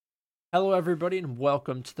Hello, everybody, and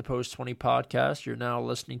welcome to the Post 20 podcast. You're now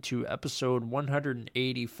listening to episode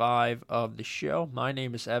 185 of the show. My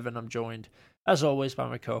name is Evan. I'm joined, as always, by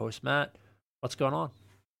my co-host, Matt. What's going on?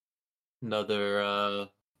 Another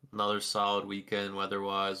solid weekend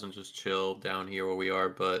weather-wise and just chill down here where we are,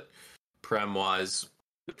 but prem-wise,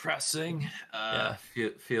 depressing. Yeah.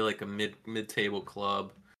 Feel like a mid-table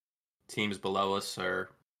club. Teams below us are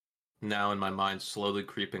now, in my mind, slowly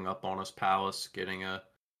creeping up on us. Palace getting a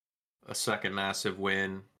second massive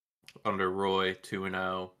win under Roy,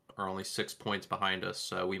 2-0, are only 6 points behind us.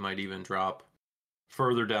 So we might even drop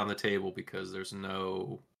further down the table because there's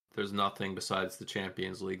nothing besides the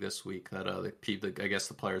Champions League this week that I guess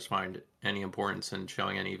the players find any importance in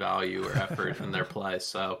showing any value or effort in their play.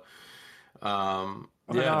 So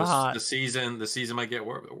the season might get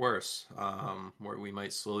worse, where we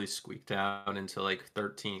might slowly squeak down into like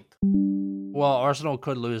 13th. Well, Arsenal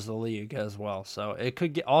could lose the league as well, so it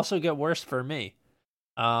could also get worse for me.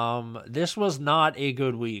 This was not a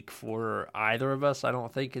good week for either of us, I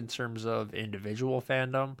don't think, in terms of individual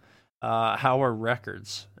fandom. How are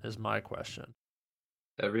records is my question.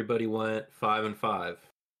 Everybody went 5-5.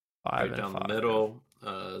 Right down the middle.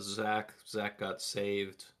 Yeah. Zach got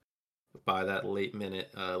saved by that late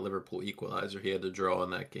minute Liverpool equalizer. He had to draw in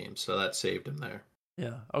that game, so that saved him there.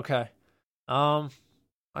 Yeah. Okay.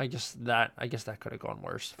 I guess that could have gone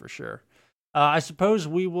worse for sure. I suppose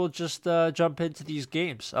we will just jump into these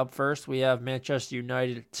games. Up first, we have Manchester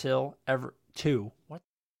United 2.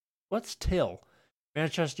 What's Till?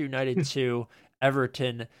 Manchester United 2,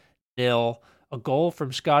 Everton 0. A goal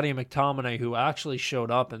from Scotty McTominay, who actually showed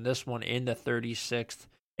up in this one in the 36th,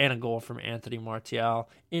 and a goal from Anthony Martial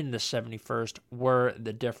in the 71st were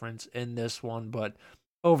the difference in this one. But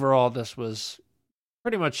overall, this was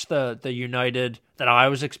pretty much the United that I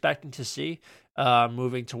was expecting to see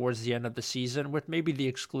moving towards the end of the season, with maybe the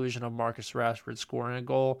exclusion of Marcus Rashford scoring a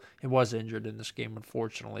goal. He was injured in this game,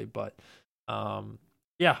 unfortunately, but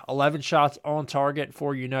 11 shots on target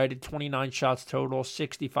for United, 29 shots total,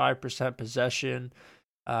 65% possession.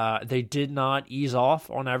 They did not ease off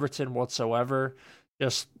on Everton whatsoever.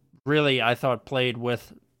 Just really, I thought, played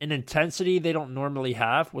with an intensity they don't normally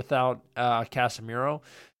have without Casemiro.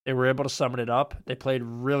 They were able to summon it up. They played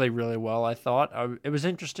really, really well, I thought. It was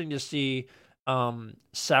interesting to see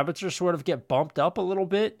Sabitzer sort of get bumped up a little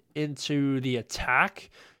bit into the attack.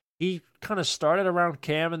 He kind of started around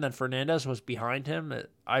Cam, and then Fernandes was behind him.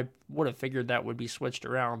 I would have figured that would be switched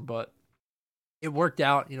around, but it worked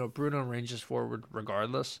out. Bruno ranges forward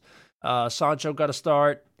regardless. Sancho got a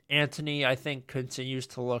start. Anthony, I think, continues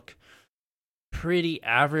to look pretty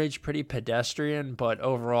average, pretty pedestrian, but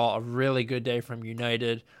overall a really good day from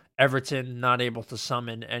United. Everton not able to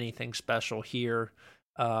summon anything special here.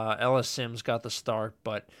 Ellis Sims got the start,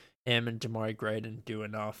 but him and Damari Gray didn't do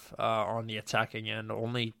enough on the attacking end,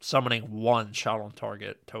 only summoning one shot on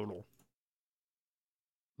target total.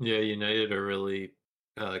 Yeah, United are really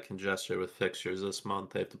congested with fixtures this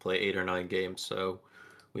month. They have to play 8 or 9 games, so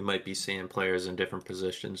we might be seeing players in different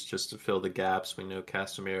positions just to fill the gaps. We know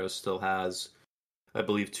Casemiro still has, I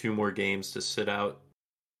believe, 2 more games to sit out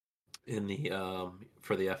in the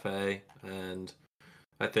for the FA, and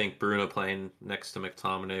I think Bruno playing next to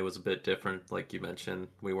McTominay was a bit different, like you mentioned.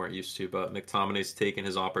 We weren't used to, but McTominay's taken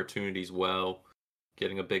his opportunities well,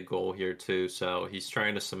 getting a big goal here too. So he's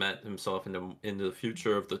trying to cement himself into the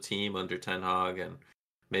future of the team under Ten Hag, and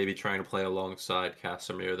maybe trying to play alongside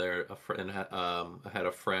Casemiro there, ahead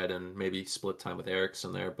of Fred, and maybe split time with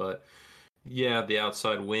Eriksen there. But yeah, the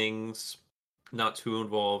outside wings, not too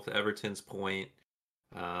involved. Everton's point.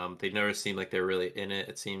 They never seemed like they were really in it.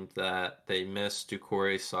 It seemed that they missed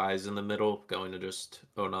Doucouré's size in the middle, going to just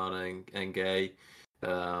Onana and Gay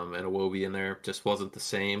and Iwobi in there. Just wasn't the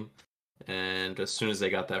same. And as soon as they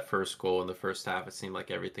got that first goal in the first half, it seemed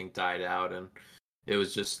like everything died out, and it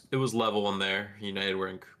was level in there. United were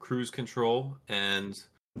in cruise control, and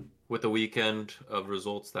with the weekend of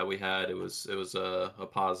results that we had, it was a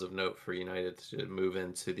positive note for United to move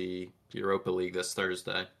into the Europa League this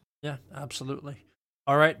Thursday. Yeah, absolutely.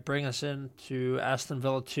 All right, bring us into Aston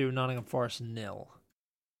Villa 2, Nottingham Forest 0.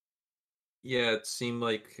 Yeah, it seemed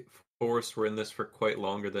like Forest were in this for quite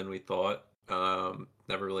longer than we thought.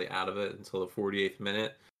 Never really out of it until the 48th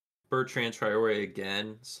minute. Bertrand Traore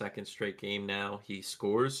again, second straight game now. He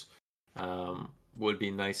scores. Would be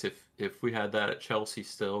nice if we had that at Chelsea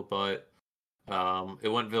still, but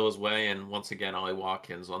it went Villa's way, and once again, Ollie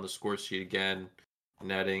Watkins on the score sheet again,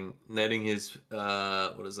 netting his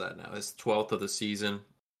what is that now? His 12th of the season.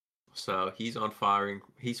 So he's firing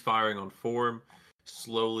on form.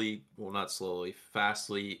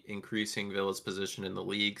 Fastly increasing Villa's position in the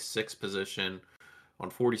league, 6th position on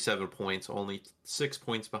 47 points, only 6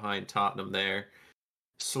 points behind Tottenham there.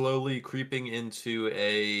 Slowly creeping into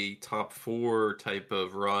a top 4 type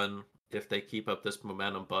of run if they keep up this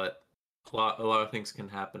momentum, but a lot of things can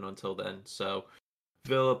happen until then. So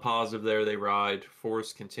Villa positive there, they ride.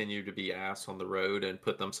 Forest continue to be ass on the road and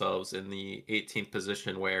put themselves in the 18th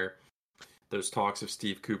position where there's talks of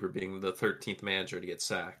Steve Cooper being the 13th manager to get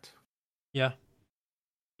sacked. Yeah.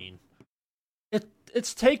 I mean,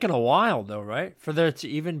 it's taken a while though, right? For there to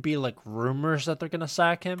even be like rumors that they're gonna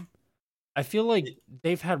sack him. I feel like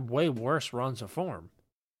they've had way worse runs of form.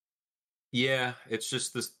 Yeah, it's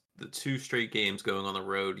just the 2 straight games going on the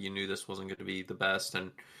road. You knew this wasn't going to be the best,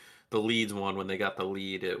 and the Leeds one when they got the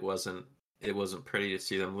lead, it wasn't pretty to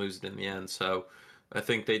see them lose it in the end. So I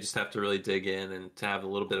think they just have to really dig in, and to have a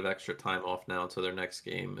little bit of extra time off now until their next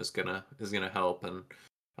game is gonna help, and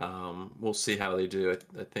we'll see how they do.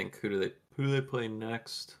 I think who do they play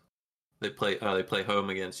next? They play home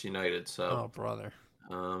against United, so Oh, brother.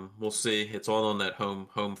 we'll see. It's all on that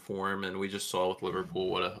home form, and we just saw with Liverpool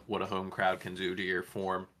what a home crowd can do to your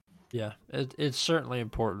form. Yeah, it's certainly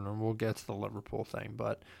important, and we'll get to the Liverpool thing.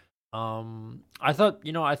 But I thought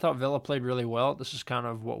Villa played really well. This is kind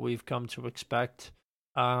of what we've come to expect.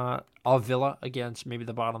 Of Villa against maybe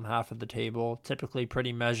the bottom half of the table, typically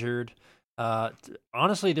pretty measured.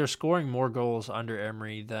 Honestly, they're scoring more goals under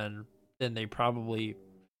Emery than they probably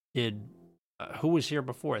did. Who was here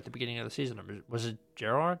before at the beginning of the season? Was it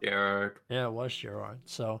Gerrard? Gerrard. Yeah, it was Gerrard.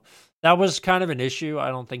 So that was kind of an issue. I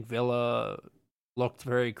don't think Villa looked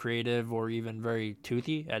very creative or even very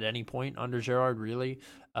toothy at any point under Gerrard, really.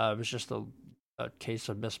 It was just a case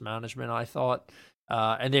of mismanagement, I thought.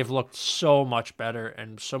 And they've looked so much better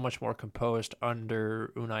and so much more composed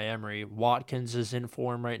under Unai Emery. Watkins is in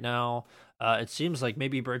form right now. It seems like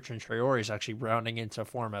maybe Bertrand Traore is actually rounding into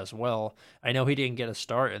form as well. I know he didn't get a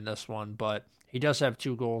start in this one, but he does have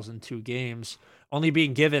 2 goals in 2 games, only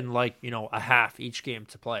being given a half each game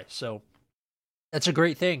to play. So that's a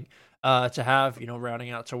great thing to have, rounding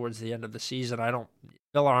out towards the end of the season.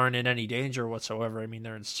 Villa aren't in any danger whatsoever. I mean,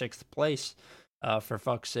 they're in 6th place, for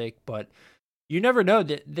fuck's sake, but you never know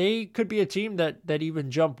that they could be a team that even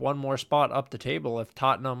jump one more spot up the table if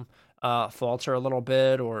Tottenham falter a little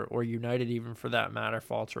bit, or United, even for that matter,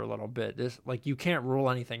 falter a little bit. You can't rule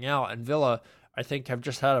anything out. And Villa, I think, have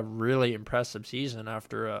just had a really impressive season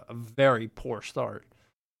after a very poor start.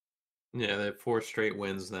 Yeah, they have 4 straight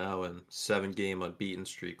wins now and 7-game unbeaten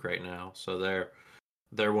streak right now. So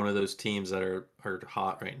they're one of those teams that are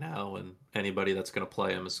hot right now, and anybody that's going to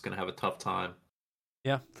play them is going to have a tough time.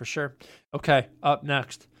 Yeah, for sure. Okay, up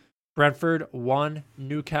next, Brentford 1,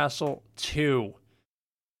 Newcastle 2.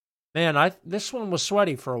 Man, this one was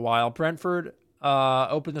sweaty for a while. Brentford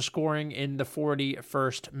opened the scoring in the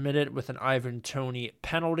 41st minute with an Ivan Toney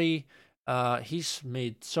penalty. He's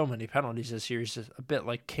made so many penalties this year. He's a bit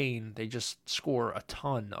like Kane. They just score a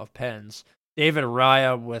ton of pens. David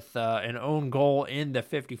Raya with an own goal in the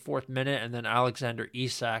 54th minute, and then Alexander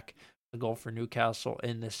Isak, the goal for Newcastle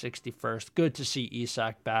in the 61st. Good to see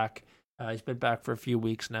Isak back. He's been back for a few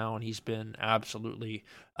weeks now, and he's been absolutely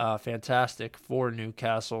fantastic for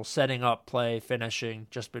Newcastle. Setting up play, finishing,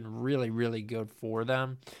 just been really, really good for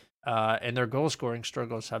them. And their goal-scoring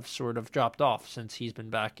struggles have sort of dropped off since he's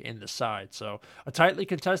been back in the side. So a tightly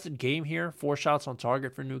contested game here. 4 shots on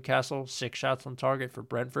target for Newcastle, 6 shots on target for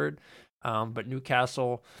Brentford. But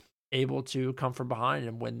Newcastle able to come from behind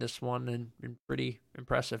and win this one in pretty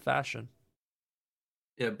impressive fashion.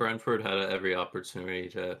 Yeah, Brentford had every opportunity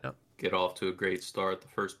to get off to a great start. The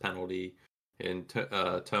first penalty in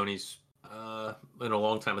Tony's in a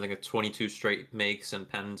long time. I think it's 22 straight makes and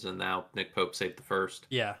pens, and now Nick Pope saved the first.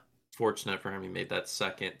 Yeah. Fortunate for him, he made that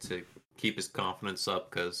second to keep his confidence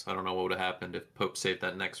up, because I don't know what would have happened if Pope saved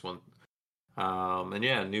that next one. And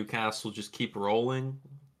yeah, Newcastle just keep rolling.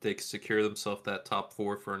 They secure themselves that top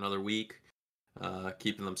 4 for another week,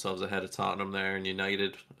 keeping themselves ahead of Tottenham there, and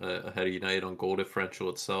United ahead of United on goal differential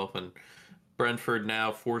itself. And Brentford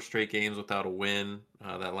now 4 straight games without a win.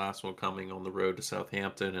 That last one coming on the road to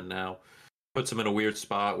Southampton, and now puts them in a weird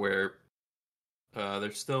spot where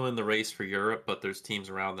they're still in the race for Europe, but there's teams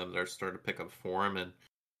around them that are starting to pick up form, and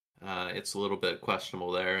it's a little bit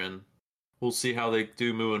questionable there. And we'll see how they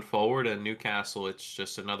do moving forward. And Newcastle, it's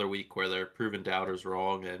just another week where they're proving doubters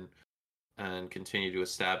wrong and continue to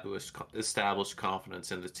establish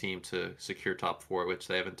confidence in the team to secure top 4, which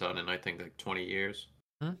they haven't done in, I think, like 20 years.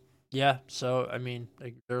 Yeah, so I mean,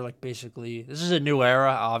 they're basically, this is a new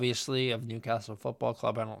era, obviously, of Newcastle Football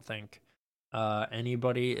Club. I don't think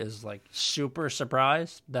anybody is super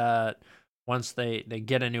surprised that once they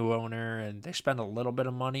get a new owner and they spend a little bit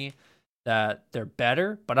of money, that they're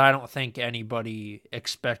better, but I don't think anybody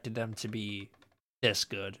expected them to be this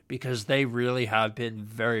good because they really have been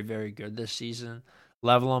very, very good this season.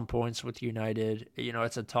 Level on points with United.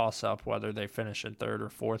 It's a toss up whether they finish in third or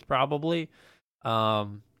fourth, probably.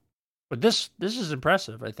 Um, but this is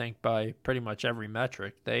impressive, I think, by pretty much every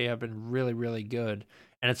metric. They have been really, really good,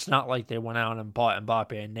 and it's not like they went out and bought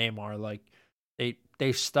Mbappe and Neymar. Like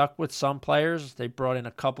they stuck with some players. They brought in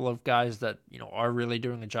a couple of guys that are really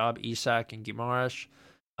doing the job, Isak and Guimaraes.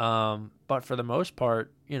 But for the most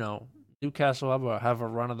part, Newcastle have a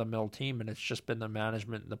run of the mill team, and it's just been the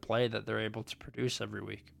management and the play that they're able to produce every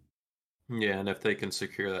week. Yeah, and if they can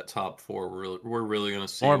secure that top four, we're really going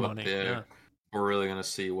to see More what money, they're yeah. we're really going to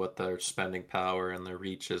see what their spending power and their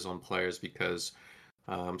reach is on players because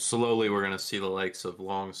slowly we're going to see the likes of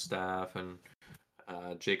Longstaff and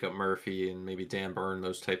Jacob Murphy and maybe Dan Burn,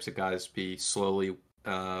 those types of guys, be slowly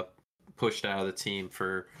pushed out of the team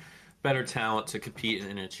for better talent to compete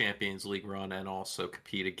in a Champions League run and also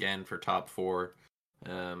compete again for top four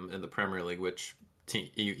in the Premier League, which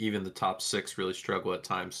even the top six really struggle at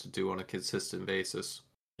times to do on a consistent basis.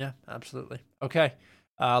 Yeah, absolutely. Okay,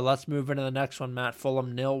 let's move into the next one, Matt.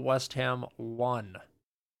 Fulham 0, West Ham 1.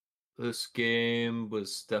 This game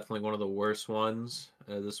was definitely one of the worst ones.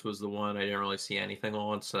 This was the one I didn't really see anything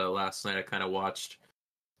on, so last night I kind of watched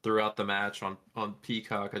throughout the match on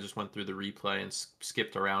Peacock. I just went through the replay and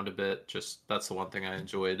skipped around a bit. Just that's the one thing I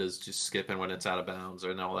enjoyed is just skipping when it's out of bounds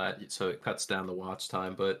and all that. So it cuts down the watch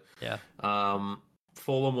time. But Yeah,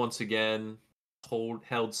 Fulham once again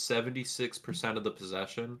held 76% of the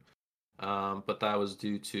possession, but that was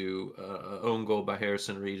due to an own goal by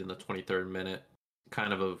Harrison Reed in the 23rd minute,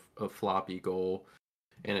 kind of a floppy goal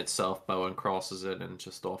in itself. Bowen crosses it and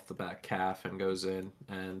just off the back calf and goes in.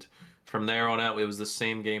 And from there on out, it was the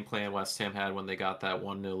same game plan West Ham had when they got that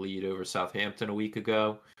 1-0 lead over Southampton a week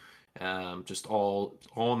ago. Just all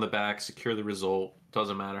in the back, secure the result.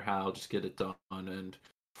 Doesn't matter how, just get it done. And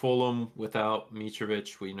Fulham without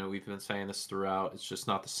Mitrovic, we've been saying this throughout. It's just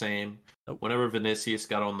not the same. Nope. Whenever Vinicius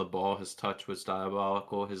got on the ball, his touch was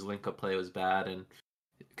diabolical. His link-up play was bad, and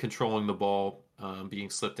controlling the ball, being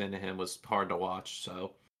slipped into him was hard to watch.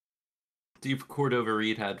 So, Cordova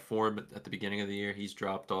Reed had form at the beginning of the year. He's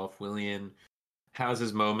dropped off. Willian has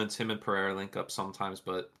his moments. Him and Pereira link up sometimes,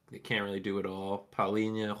 but they can't really do it all.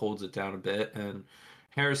 Paulinho holds it down a bit, and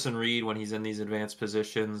Harrison Reed, when he's in these advanced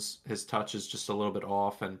positions, his touch is just a little bit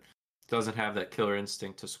off and doesn't have that killer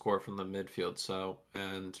instinct to score from the midfield. So,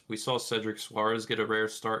 and we saw Cedric Suarez get a rare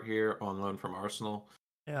start here on loan from Arsenal.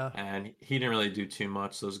 yeah. And he didn't really do too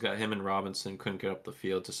much. Those guys, him and Robinson, couldn't get up the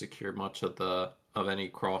field to secure much of any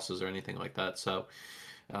crosses or anything like that. So,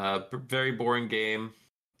 very boring game.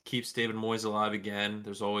 Keeps David Moyes alive again.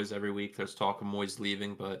 There's always every week there's talk of Moyes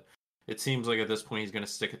leaving, but it seems like at this point he's going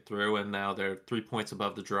to stick it through. And now they're 3 points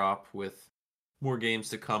above the drop with more games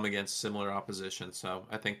to come against similar opposition. So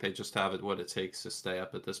I think they just have what it takes to stay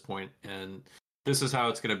up at this point. And this is how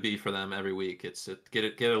it's going to be for them every week. It's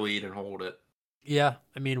get a lead and hold it. Yeah,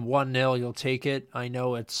 I mean 1-0, you'll take it. I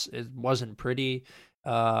know it wasn't pretty.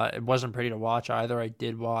 It wasn't pretty to watch either. I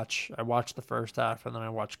watched the first half and then I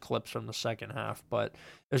watched clips from the second half, but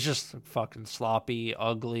it was just fucking sloppy,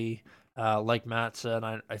 ugly. Like Matt said,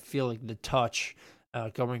 I feel like the touch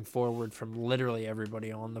going forward from literally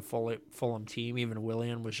everybody on the Fulham team, even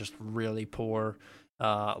Willian, was just really poor.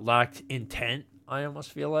 Lacked intent, I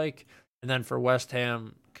almost feel like. And then for West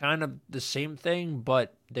Ham, kind of the same thing,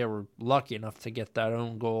 but they were lucky enough to get that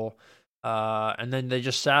own goal. And then they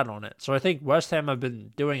just sat on it. So I think West Ham have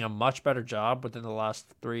been doing a much better job within the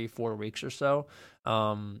last 3-4 weeks or so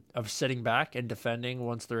of sitting back and defending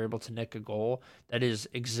once they're able to nick a goal. That is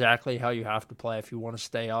exactly how you have to play if you want to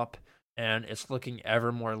stay up. And it's looking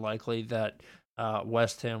ever more likely that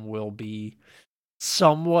West Ham will be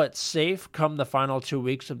somewhat safe come the final 2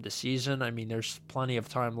 weeks of the season. I mean, there's plenty of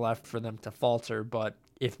time left for them to falter, but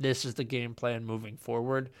if this is the game plan moving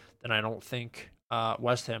forward, then I don't think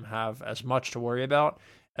West Ham have as much to worry about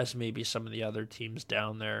as maybe some of the other teams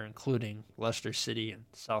down there, including Leicester City and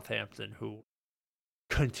Southampton, who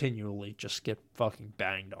continually just get fucking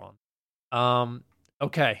banged on.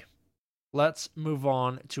 Okay, let's move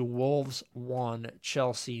on to Wolves 1,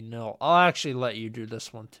 Chelsea 0. I'll actually let you do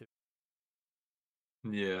this one too.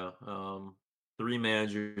 Yeah. 3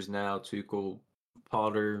 managers now, Tuchel,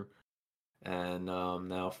 Potter, and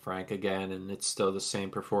now Frank again, and it's still the same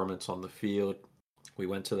performance on the field. We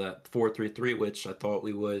went to that 4-3-3, which I thought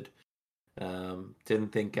we would.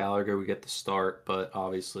 Didn't think Gallagher would get the start, but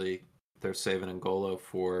obviously they're saving N'Golo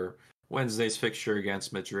for Wednesday's fixture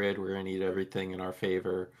against Madrid. We're going to need everything in our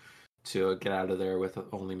favor to get out of there with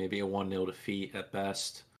only maybe a 1-0 defeat at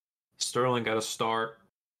best. Sterling got a start,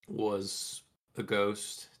 was a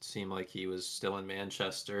ghost. It seemed like he was still in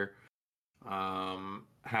Manchester.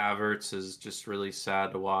 Havertz is just really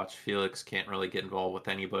sad to watch. Felix can't really get involved with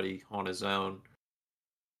anybody on his own.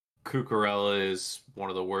 Cucurella is one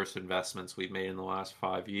of the worst investments we've made in the last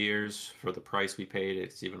 5 years. For the price we paid,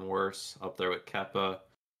 it's even worse. Up there with Kepa.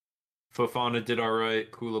 Fofana did all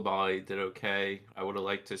right. Koulibaly did okay. I would have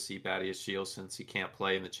liked to see Badiashile since he can't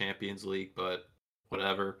play in the Champions League, but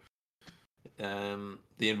whatever.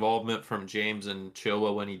 The involvement from James and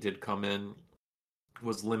Chilwell when he did come in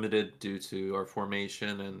was limited due to our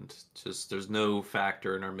formation, and just there's no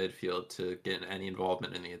factor in our midfield to get any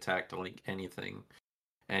involvement in the attack to link anything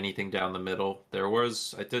down the middle.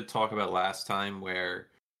 I did talk about last time where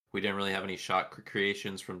we didn't really have any shot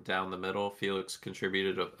creations from down the middle. Felix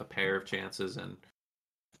contributed a pair of chances and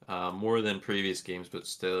more than previous games, but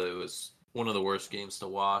still it was one of the worst games to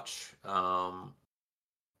watch.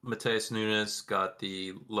 Mateus Nunes got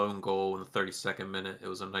the lone goal in the 32nd minute. It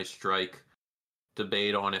was a nice strike.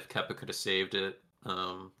 Debate on if Kepa could have saved it.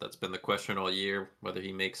 That's been the question all year, whether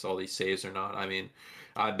he makes all these saves or not. I mean,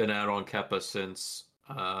 I've been out on Kepa since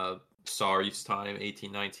Sarri's time,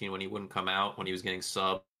 18-19, when he wouldn't come out, when he was getting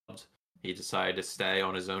subbed. He decided to stay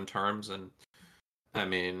on his own terms, and I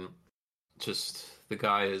mean, just the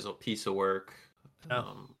guy is a piece of work. Yeah.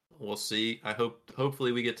 We'll see.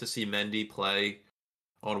 Hopefully we get to see Mendy play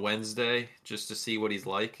on Wednesday just to see what he's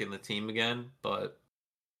like in the team again, but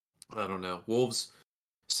I don't know. Wolves,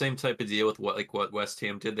 same type of deal with what West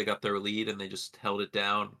Ham did. They got their lead and they just held it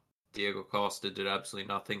down. Diego Costa did absolutely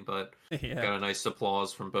nothing, but got a nice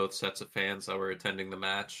applause from both sets of fans that were attending the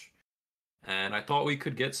match. And I thought we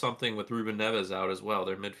could get something with Ruben Neves out as well.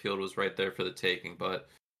 Their midfield was right there for the taking, but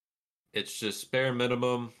it's just bare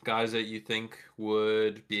minimum guys that you think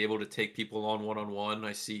would be able to take people on one-on-one.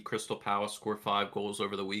 I see Crystal Palace score 5 goals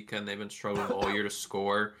over the weekend. They've been struggling all year to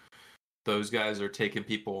score. Those guys are taking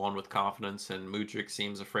people on with confidence, and Mudryk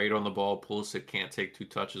seems afraid on the ball. Pulisic can't take 2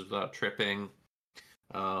 touches without tripping.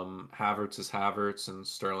 Havertz is Havertz, and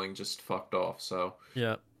Sterling just fucked off. So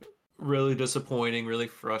yeah, really disappointing, really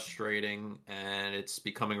frustrating, and it's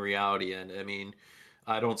becoming reality. And I mean,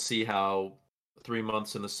 I don't see how 3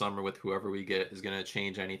 months in the summer with whoever we get is going to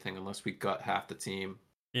change anything unless we got half the team.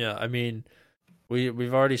 Yeah, I mean,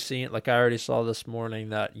 we've already seen, like I already saw this morning,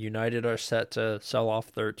 that United are set to sell off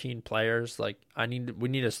 13 players. Like we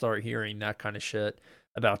need to start hearing that kind of shit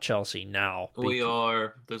about Chelsea now. We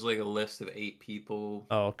are. There's like a list of 8 people.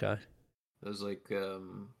 Oh, okay. There's like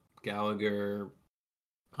Gallagher,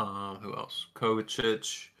 who else?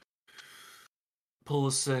 Kovacic,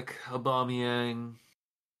 Pulisic, Aubameyang,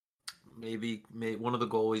 maybe one of the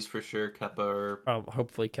goalies for sure, Kepa.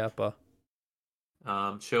 Hopefully Kepa.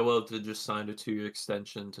 Chilwell did just sign a 2-year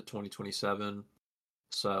extension to 2027.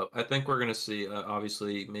 So I think we're going to see,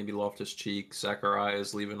 obviously, maybe Loftus-Cheek, Zachariah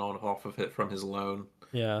is leaving on off of it from his loan.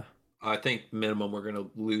 Yeah. I think minimum we're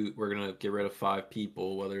gonna get rid of 5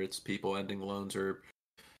 people, whether it's people ending loans or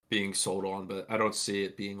being sold on. But I don't see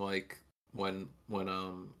it being like when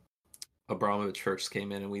Abramovich first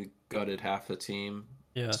came in and we gutted half the team.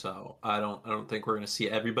 Yeah. So I don't think we're gonna see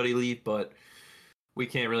everybody leave, but we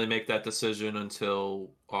can't really make that decision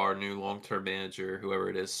until our new long-term manager, whoever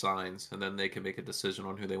it is, signs, and then they can make a decision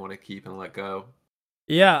on who they want to keep and let go.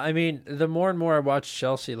 Yeah, I mean, the more and more I watch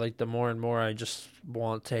Chelsea, like the more and more I just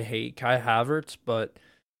want to hate Kai Havertz, but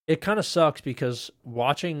it kind of sucks because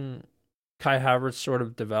watching Kai Havertz sort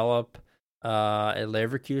of develop at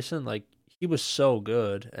Leverkusen, like he was so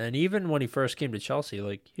good, and even when he first came to Chelsea,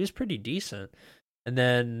 like he was pretty decent, and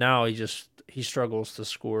then now he struggles to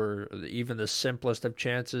score even the simplest of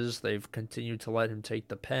chances. They've continued to let him take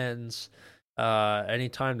the pens.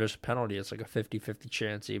 Anytime there's a penalty, it's like a 50-50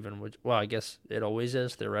 chance even, which, well, I guess it always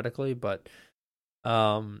is theoretically, but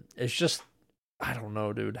it's just, I don't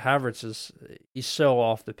know, dude. Havertz he's so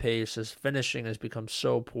off the pace. His finishing has become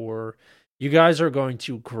so poor. You guys are going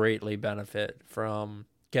to greatly benefit from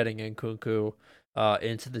getting Nkunku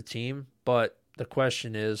into the team, but the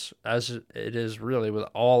question is, as it is really with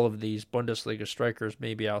all of these Bundesliga strikers,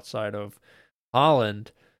 maybe outside of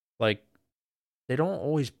Holland, like they don't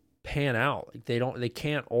always pan out. Like they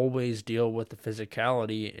can't always deal with the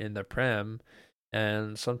physicality in the Prem,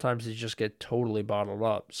 and sometimes they just get totally bottled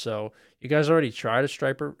up. So you guys already tried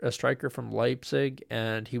a striker from Leipzig,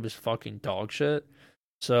 and he was fucking dog shit.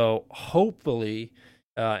 So hopefully,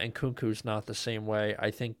 Nkunku's not the same way. I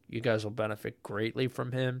think you guys will benefit greatly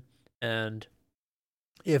from him, and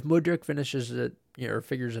if Mudryk finishes it, or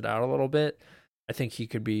figures it out a little bit, I think he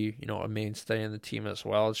could be, a mainstay in the team as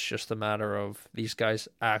well. It's just a matter of these guys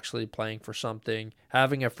actually playing for something,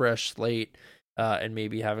 having a fresh slate, and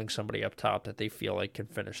maybe having somebody up top that they feel like can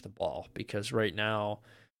finish the ball. Because right now,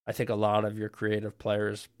 I think a lot of your creative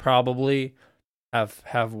players probably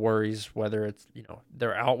have worries, whether it's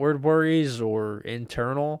their outward worries or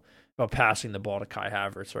internal, about passing the ball to Kai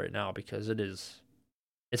Havertz right now, because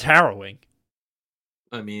it's harrowing.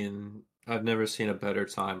 I mean, I've never seen a better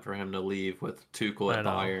time for him to leave with Tuchel I at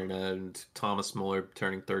know. Bayern and Thomas Muller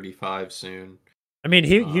turning 35 soon. I mean,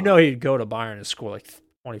 Um, he'd go to Bayern and score like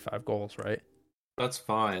 25 goals, right? that's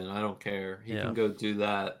fine. I don't care. He Yeah. can go do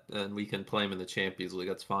that, and we can play him in the Champions League.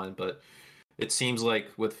 That's fine. But it seems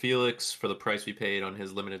like with Felix, for the price we paid on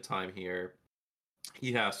his limited time here,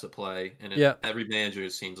 he has to play. And Yeah. every manager,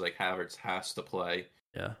 it seems like Havertz has to play.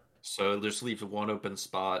 Yeah. So it just leaves one open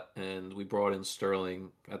spot, and we brought in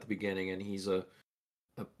Sterling at the beginning, and he's a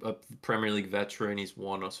Premier League veteran. He's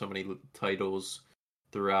won so many titles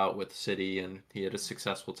throughout with City, and he had a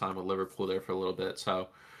successful time with Liverpool there for a little bit. So,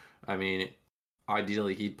 I mean,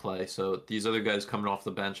 ideally he'd play. So these other guys coming off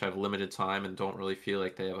the bench have limited time and don't really feel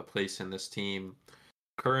like they have a place in this team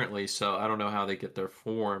currently. So I don't know how they get their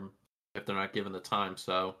form if they're not given the time.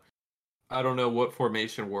 So I don't know what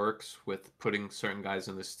formation works with putting certain guys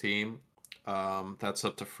in this team. That's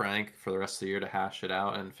up to Frank for the rest of the year to hash it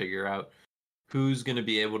out and figure out who's going to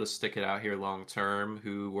be able to stick it out here long term,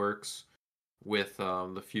 who works with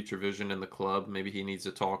the future vision in the club. Maybe he needs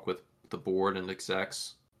to talk with the board and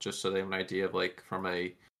execs just so they have an idea of, like, from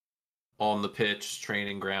a on the pitch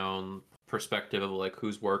training ground perspective of like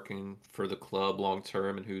who's working for the club long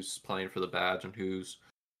term and who's playing for the badge and who's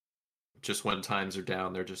just when times are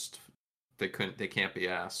down they can't be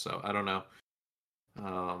asked. So I don't know.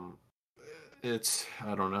 Um,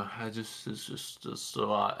 I don't know. It's just a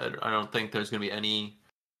lot. I don't think there's gonna be any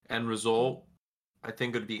end result. I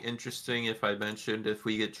think it'd be interesting if I mentioned if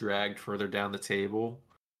we get dragged further down the table,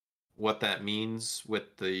 what that means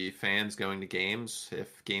with the fans going to games.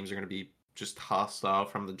 If games are going to be just hostile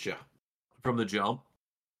from the jump,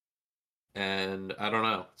 and I don't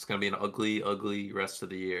know. It's going to be an ugly, ugly rest of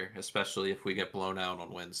the year, especially if we get blown out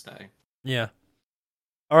on Wednesday. Yeah.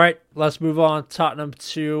 All right, let's move on. Tottenham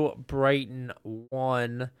 2, Brighton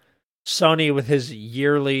 1. Sonny with his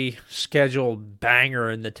yearly scheduled banger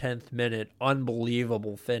in the 10th minute.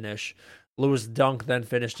 Unbelievable finish. Lewis Dunk then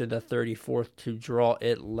finished in the 34th to draw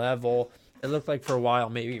it level. It looked like for a while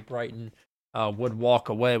maybe Brighton would walk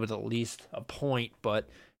away with at least a point, but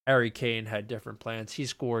Harry Kane had different plans. He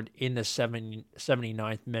scored in the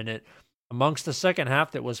 79th minute. Amongst the second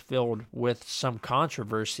half that was filled with some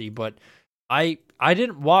controversy, but I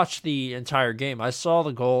didn't watch the entire game. I saw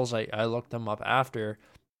the goals. I looked them up after.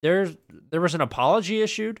 There was an apology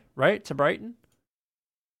issued, right, to Brighton?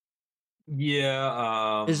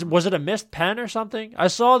 Yeah. Was it a missed pen or something? I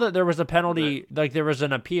saw that there was a penalty, like there was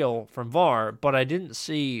an appeal from VAR, but I didn't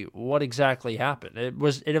see what exactly happened.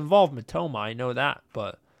 It involved Matoma, I know that,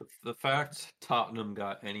 but the fact Tottenham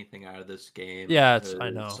got anything out of this game yeah, is I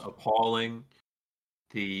know. appalling.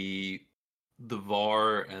 The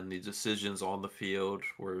VAR and the decisions on the field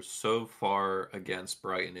were so far against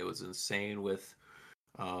Brighton. It was insane with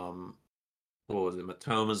what was it?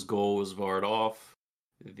 Matoma's goal was VAR'd off.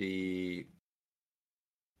 The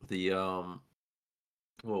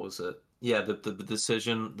what was it? Yeah, the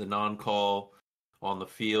decision, the non-call on the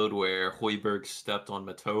field where Højbjerg stepped on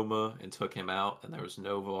Matoma and took him out, and there was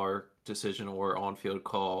no VAR decision or on-field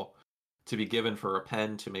call to be given for a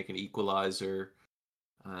pen to make an equalizer.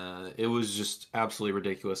 It was just absolutely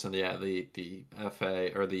ridiculous, and yeah, the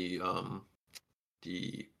FA or the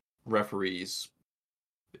referees,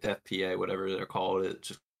 FPA, whatever they're called, it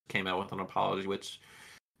just came out with an apology, which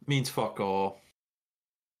means fuck all.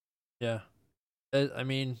 Yeah. I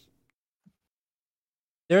mean,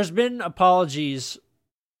 there's been apologies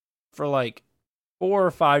for like 4 or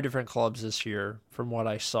 5 different clubs this year from what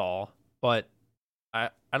I saw, but I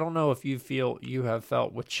don't know if you have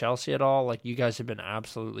felt with Chelsea at all. Like, you guys have been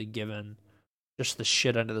absolutely given just the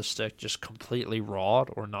shit end of the stick, just completely rawed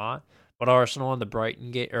or not. But Arsenal in the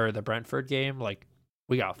Brighton game or the Brentford game, like,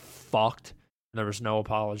 we got fucked. There was no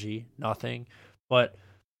apology, nothing. But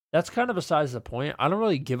that's kind of besides the point. I don't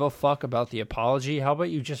really give a fuck about the apology. How about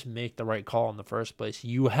you just make the right call in the first place?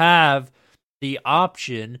 You have the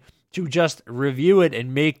option to just review it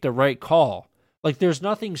and make the right call. Like, there's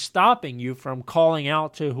nothing stopping you from calling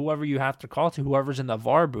out to whoever you have to call to, whoever's in the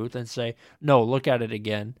VAR booth, and say, no, look at it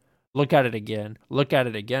again. Look at it again. Look at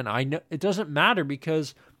it again. I know it doesn't matter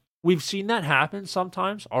because we've seen that happen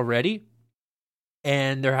sometimes already.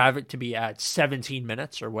 And there have it to be at 17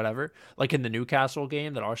 minutes or whatever. Like in the Newcastle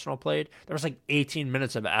game that Arsenal played, there was like 18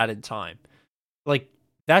 minutes of added time. Like,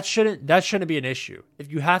 That shouldn't be an issue. If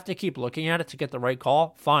you have to keep looking at it to get the right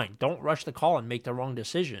call, fine. Don't rush the call and make the wrong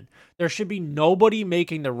decision. There should be nobody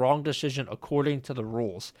making the wrong decision according to the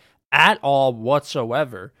rules at all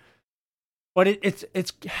whatsoever. But it's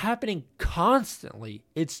happening constantly.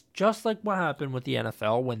 It's just like what happened with the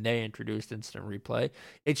NFL when they introduced instant replay.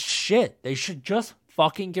 It's shit. They should just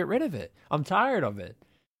fucking get rid of it. I'm tired of it.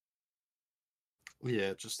 Yeah,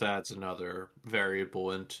 it just adds another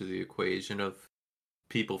variable into the equation of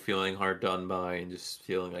people feeling hard done by and just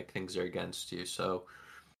feeling like things are against you. So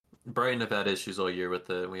Brighton have had issues all year with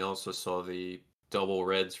it. And we also saw the double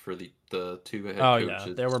reds for the two head coaches.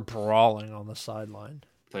 Yeah, they were brawling on the sideline.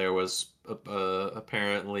 There was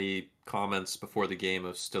apparently comments before the game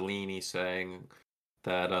of Stellini saying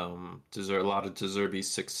that a lot of De Zerbi's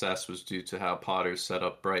success was due to how Potter set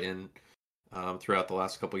up Brighton throughout the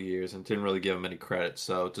last couple of years and didn't really give him any credit.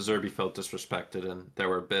 So De Zerbi felt disrespected, and there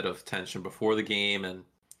were a bit of tension before the game, and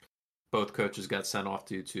both coaches got sent off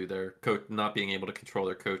due to their not being able to control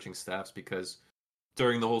their coaching staffs, because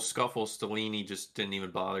during the whole scuffle, Stellini just didn't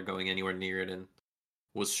even bother going anywhere near it and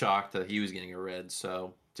was shocked that he was getting a red.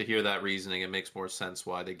 So to hear that reasoning, it makes more sense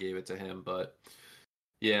why they gave it to him. But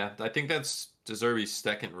yeah, I think that's De Zerbi's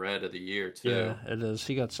second red of the year too. Yeah, it is.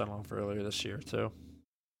 He got sent off earlier this year too.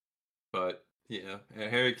 But yeah,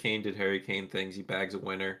 Harry Kane did Harry Kane things. He bags a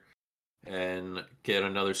winner and get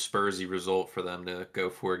another Spursy result for them to go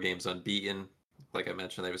 4 games unbeaten. Like I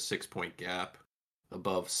mentioned, they have a 6-point gap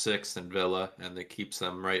above 6th and Villa, and it keeps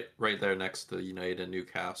them right there next to United and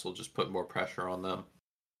Newcastle, just putting more pressure on them.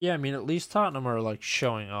 Yeah, I mean, at least Tottenham are like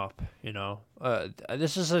showing up, you know.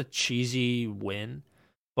 This is a cheesy win,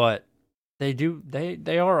 but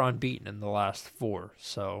they are unbeaten in the last 4,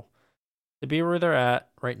 so to be where they're at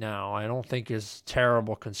right now, I don't think is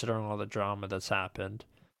terrible considering all the drama that's happened.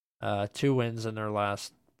 2 wins in their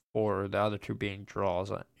last 4, the other 2 being draws.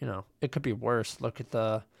 You know, it could be worse. Look at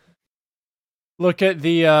the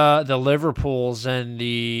Liverpools and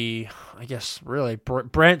the, I guess really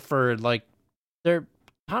Brentford. Like they're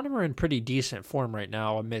Tottenham are in pretty decent form right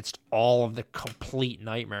now amidst all of the complete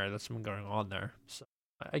nightmare that's been going on there. So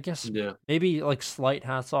I guess maybe like slight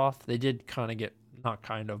hats off. They did kind of get, not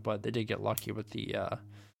kind of, but they did get lucky with the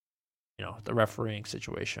the refereeing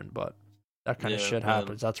situation. But that kind of shit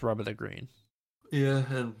happens. That's rub of the green. Yeah,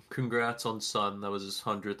 and congrats on Son. That was his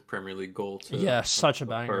 100th Premier League goal too. Yeah, such a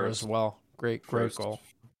banger as well. Great goal.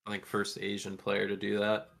 I think first Asian player to do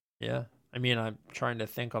that. Yeah. I mean, I'm trying to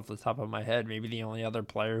think off the top of my head. Maybe the only other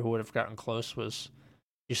player who would have gotten close was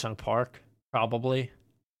Ji-sung Park, probably.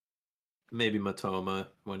 Maybe Matoma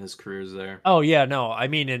when his career's there. Oh yeah, no, I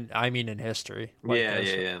mean in history.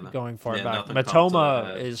 Like going far back,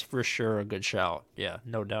 Matoma is for sure a good shout. Yeah,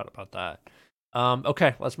 no doubt about that.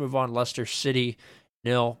 Okay, let's move on. Leicester City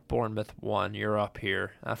 0, Bournemouth 1. You're up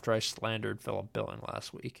here after I slandered Philip Billing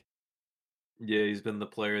last week. Yeah, he's been the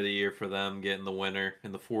player of the year for them, getting the winner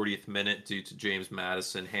in the 40th minute due to James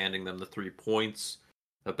Maddison handing them the 3 points.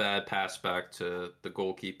 A bad pass back to the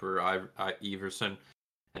goalkeeper, Iverson.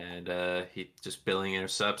 And he just Billing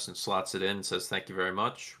intercepts and slots it in and says, "Thank you very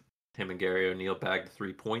much." Him and Gary O'Neill bagged the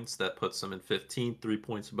 3 points. That puts them in 15th, 3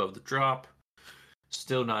 points above the drop.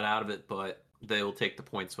 Still not out of it, but they will take the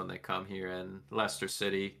points when they come here. And Leicester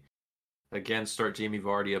City, again, start Jamie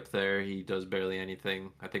Vardy up there. He does barely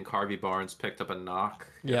anything. I think Harvey Barnes picked up a knock,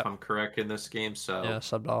 if I'm correct, in this game. So yeah,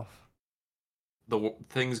 subbed off. The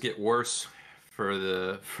things get worse for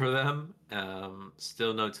them.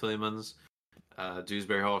 Still no Tielemans.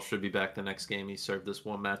 Dewsbury Hall should be back the next game. He served this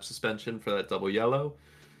 1-match suspension for that double yellow.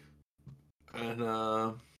 And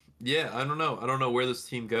I don't know. I don't know where this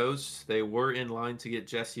team goes. They were in line to get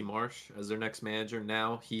Jesse Marsh as their next manager.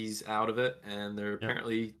 Now he's out of it, and they're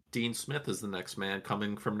apparently Dean Smith is the next man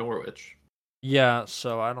coming from Norwich. Yeah,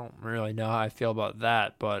 so I don't really know how I feel about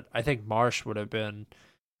that, but I think Marsh would have been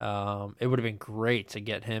it would have been great to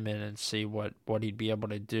get him in and see what he'd be able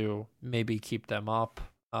to do. Maybe keep them up.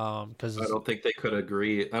 Because I don't think they could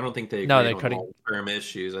agree. I don't think they agreed they on couldn't. Long-term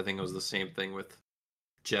issues. I think it was the same thing with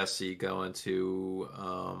Jesse going to.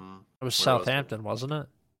 It was Southampton, wasn't it?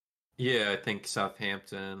 Yeah, I think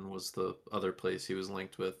Southampton was the other place he was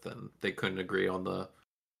linked with, and they couldn't agree on the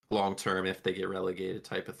long-term if they get relegated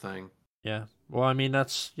type of thing. Yeah. Well, I mean,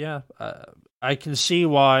 that's I can see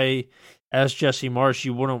why, as Jesse Marsh,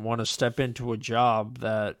 you wouldn't want to step into a job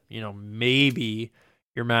that maybe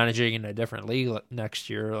you're managing in a different league next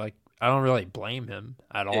year. Like, I don't really blame him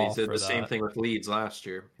at all. He did the same thing with Leeds last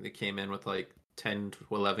year. They came in with like 10 to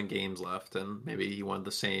 11 games left, and maybe he wanted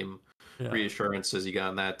the same reassurances he got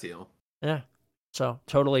in that deal. Yeah, so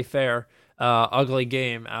totally fair. Ugly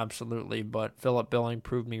game, absolutely, but Philip Billing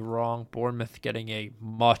proved me wrong. Bournemouth getting a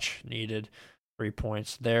much needed 3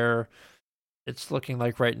 points there. It's looking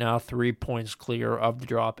like right now 3 points clear of the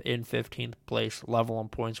drop in 15th place, level on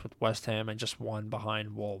points with West Ham and just one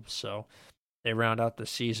behind Wolves. So they round out the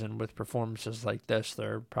season with performances like this.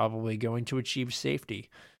 They're probably going to achieve safety.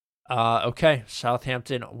 Okay,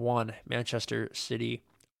 Southampton 1, Manchester City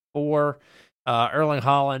 4. Erling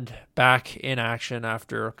Haaland back in action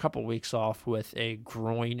after a couple weeks off with a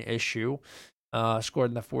groin issue.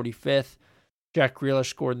 Scored in the 45th. Jack Grealish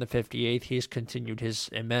scored in the 58th. He's continued his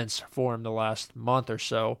immense form the last month or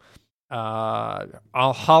so.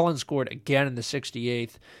 Haaland scored again in the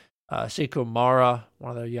 68th. Sekou Mara,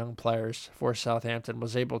 one of their young players for Southampton,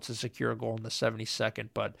 was able to secure a goal in the 72nd,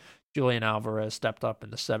 but Julian Alvarez stepped up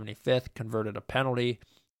in the 75th, converted a penalty,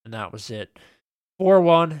 and that was it.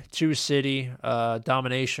 4-1 to City.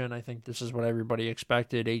 Domination, I think this is what everybody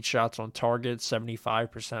expected. 8 shots on target,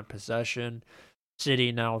 75% possession.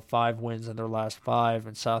 City now with 5 wins in their last 5,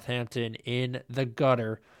 and Southampton in the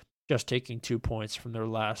gutter, just taking 2 points from their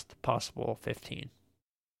last possible 15.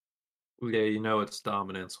 Yeah, it's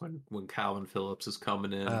dominance when Calvin Phillips is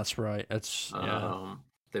coming in. That's right.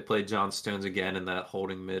 They played John Stones again in that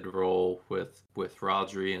holding mid role with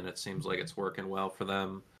Rodri, and it seems like it's working well for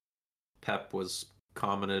them. Pep was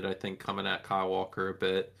commented, I think, coming at Kyle Walker a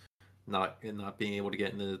bit, not being able to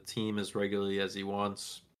get into the team as regularly as he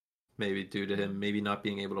wants. Maybe due to him maybe not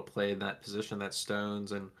being able to play in that position that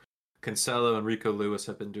Stones and Cancelo and Rico Lewis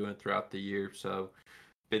have been doing throughout the year. So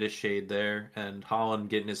bit of shade there. And Haaland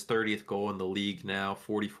getting his 30th goal in the league now,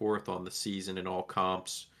 44th on the season in all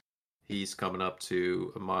comps. He's coming up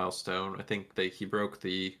to a milestone. I think he broke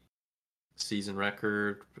the season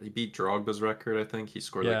record. He beat Drogba's record, I think. He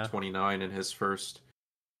scored like 29 in his first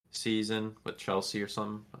season with Chelsea or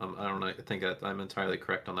something. I don't know. I think I'm entirely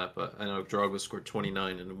correct on that, but I know Drogba scored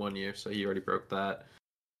 29 in 1 year, so he already broke that.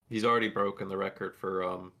 He's already broken the record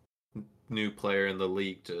for new player in the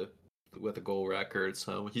league with a goal record.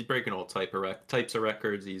 So he's breaking all types of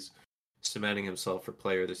records. He's cementing himself for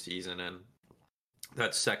player of the season, and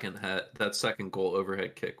that second goal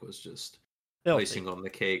overhead kick was just icing on the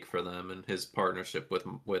cake for them. And his partnership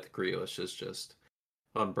with Grealish is just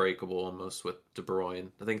unbreakable almost with De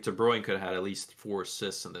Bruyne. I think De Bruyne could have had at least 4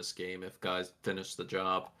 assists in this game if guys finished the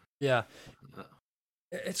job. Yeah.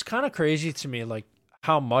 It's kind of crazy to me, like,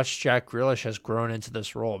 how much Jack Grealish has grown into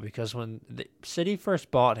this role, because when the City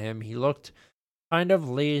first bought him, he looked kind of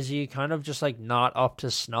lazy, kind of just like not up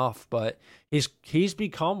to snuff, but he's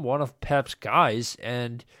become one of Pep's guys,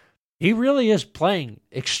 and he really is playing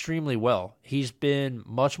extremely well. He's been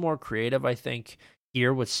much more creative, I think,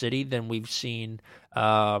 here with City than we've seen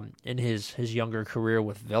in his younger career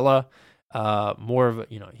with Villa. More of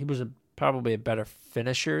he was probably a better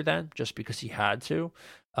finisher then, just because he had to.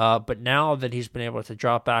 But now that he's been able to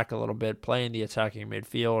drop back a little bit, play in the attacking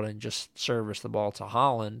midfield, and just service the ball to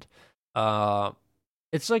Haaland,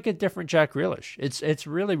 it's like a different Jack Grealish. It's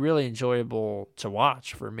really, really enjoyable to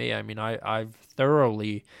watch for me. I mean, I've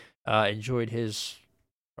thoroughly enjoyed his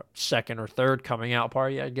second or third coming out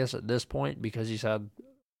party, I guess, at this point, because he's had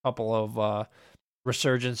a couple of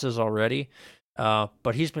resurgences already.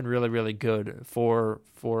 But he's been really, really good for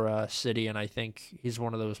City, and I think he's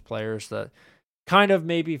one of those players that kind of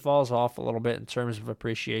maybe falls off a little bit in terms of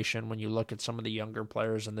appreciation when you look at some of the younger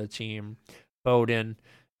players in the team. Foden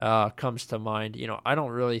comes to mind. I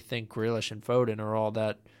don't really think Grealish and Foden are all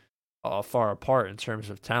that far apart in terms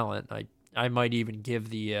of talent. I might even give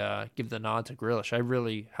the nod to Grealish. I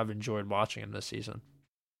really have enjoyed watching him this season.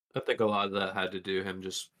 I think a lot of that had to do him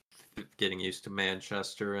just getting used to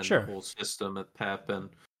Manchester and the whole system at Pep, and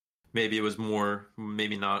maybe it was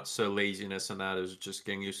maybe not so laziness in that. It was just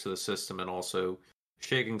getting used to the system and also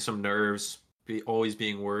shaking some nerves, always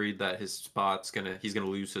being worried that he's gonna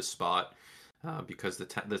lose his spot because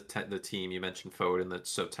the team, you mentioned Foden, that's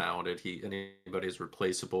so talented. Anybody is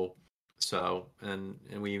replaceable. So and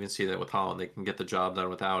we even see that with Haaland, they can get the job done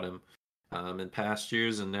without him in past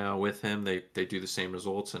years, and now with him they do the same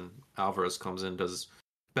results. And Alvarez comes in, does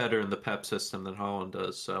better in the Pep system than Haaland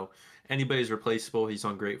does. So anybody's replaceable. He's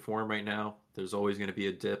on great form right now. There's always going to be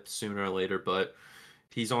a dip sooner or later, but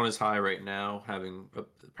he's on his high right now, having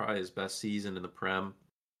probably his best season in the Prem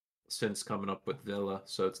since coming up with Villa.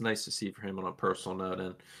 So it's nice to see for him on a personal note.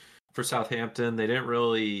 And for Southampton, they didn't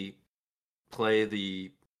really play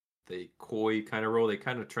the coy kind of role. They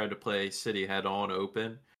kind of tried to play City head on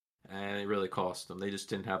open, and it really cost them. They just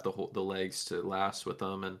didn't have the legs to last with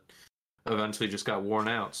them, and eventually just got worn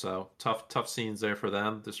out. So tough scenes there for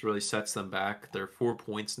them. This really sets them back. They're 4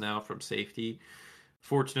 points now from safety.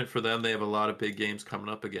 Fortunate for them, they have a lot of big games coming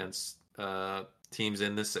up against teams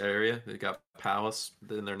in this area. They got Palace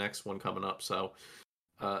in their next one coming up. So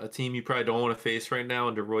a team you probably don't want to face right now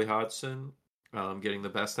under Roy Hodgson, getting the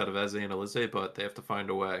best out of Eze and Elise, but they have to find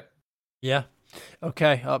a way. Yeah.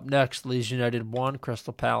 Okay. Up next, Leeds United 1,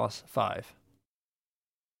 Crystal Palace 5.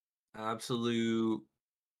 Absolute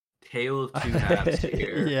tale of two halves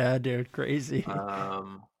here. Yeah, dude, crazy.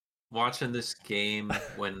 Watching this game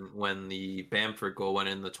when the Bamford goal went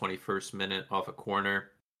in the 21st minute off a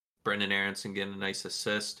corner, Brendan Aronson getting a nice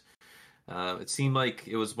assist. It seemed like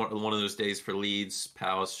it was one of those days for Leeds.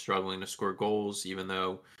 Palace struggling to score goals, even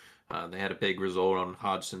though they had a big result on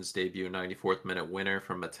Hodgson's debut, 94th minute winner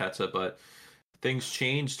from Mateta. But things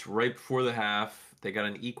changed right before the half. They got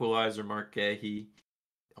an equalizer, Mark Gahey,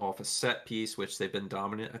 off a set piece, which they've been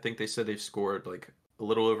dominant. I think they said they've scored like a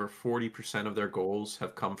little over 40% of their goals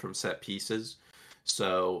have come from set pieces.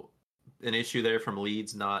 So an issue there from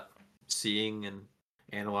Leeds not seeing and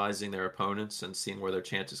analyzing their opponents and seeing where their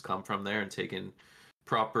chances come from there and taking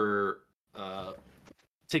proper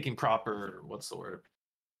what's the word?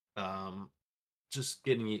 Just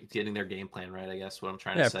getting their game plan right, I guess what I'm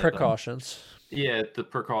trying to say. Precautions. But, the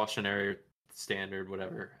precautionary standard,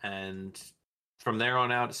 whatever. And from there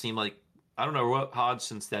on out, it seemed like, I don't know what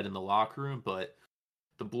Hodgson said in the locker room, but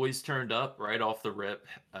the boys turned up right off the rip.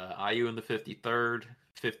 Ayew in the 53rd,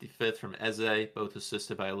 55th from Eze, both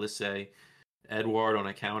assisted by Elise. Edouard on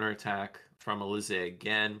a counterattack from Elise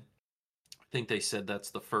again. I think they said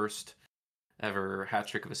that's the first ever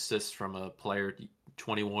hat-trick of assists from a player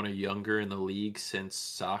 21 or younger in the league since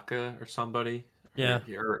Saka or somebody. Yeah.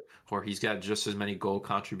 Or he's got just as many goal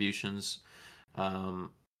contributions.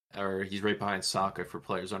 Or he's right behind Saka for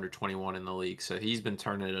players under 21 in the league. So he's been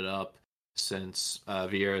turning it up since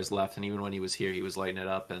Vieira's left. And even when he was here, he was lighting it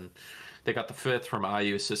up. And they got the 5th from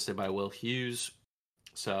Ayew, assisted by Will Hughes.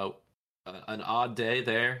 So an odd day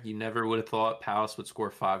there. You never would have thought Palace would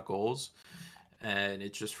score 5 goals. And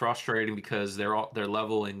it's just frustrating because they're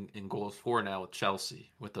level in goals for now with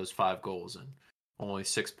Chelsea with those 5 goals and only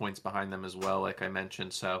 6 points behind them as well, like I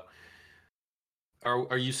mentioned. So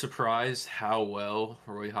are you surprised how well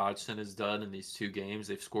Roy Hodgson has done in these 2 games?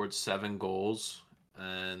 They've scored 7 goals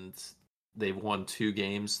and they've won 2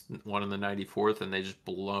 games, one in the 94th, and they just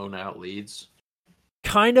blown out Leeds.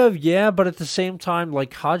 Kind of, yeah, but at the same time,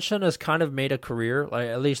 like Hodgson has kind of made a career, like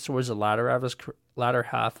at least towards the latter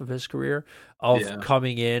half of his career, of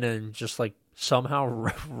coming in and just like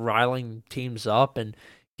somehow riling teams up and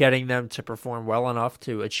getting them to perform well enough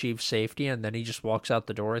to achieve safety, and then he just walks out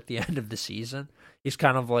the door at the end of the season. He's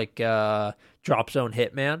kind of like drop zone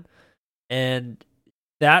hitman, and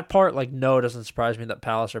that part, like, no, it doesn't surprise me that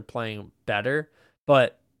Palace are playing better,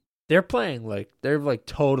 but they're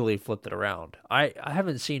totally flipped it around. I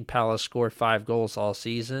haven't seen Palace score 5 goals all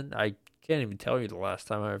season. I can't even tell you the last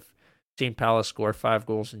time I've seen Palace score 5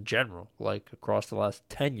 goals in general, like across the last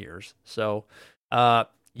 10 years. So,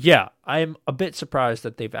 yeah, I'm a bit surprised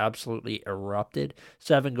that they've absolutely erupted.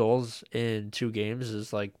 7 goals in 2 games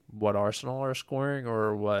is like what Arsenal are scoring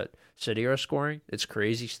or what City are scoring. It's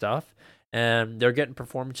crazy stuff. And they're getting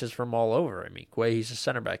performances from all over. I mean, Guehi's a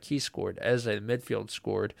center back. He scored. Eze, the midfield,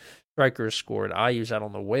 scored. Strikers scored. Ayew's out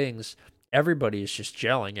on the wings. Everybody is just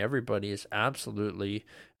gelling. Everybody is absolutely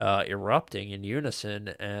erupting in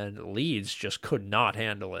unison. And Leeds just could not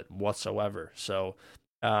handle it whatsoever. So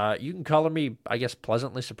you can color me, I guess,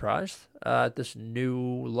 pleasantly surprised at this new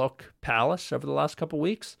look Palace over the last couple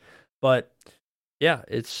weeks. But yeah,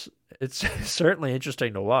 it's certainly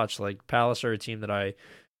interesting to watch. Like, Palace are a team that I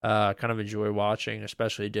kind of enjoy watching,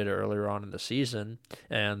 especially did it earlier on in the season,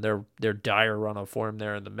 and their dire run of form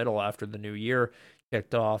there in the middle after the new year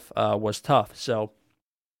kicked off was tough. So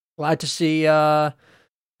glad to see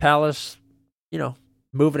Palace,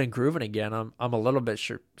 moving and grooving again. I'm a little bit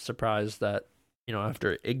surprised that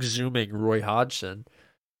after exhuming Roy Hodgson,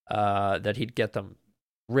 that he'd get them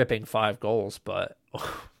ripping 5 goals, but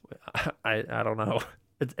I don't know.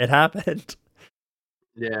 It happened.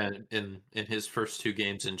 Yeah, in his first 2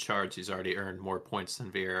 games in charge, he's already earned more points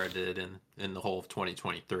than Vieira did in the whole of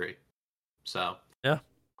 2023. So yeah,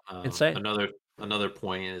 insane. Another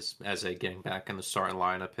point is Eze getting back in the starting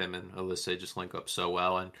lineup. Him and Elise just link up so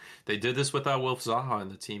well, and they did this without Wilf Zaha in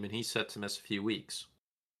the team, and he's set to miss a few weeks.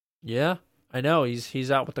 Yeah, I know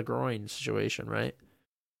he's out with the groin situation, right?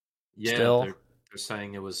 Yeah, still, they're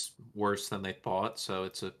saying it was worse than they thought, so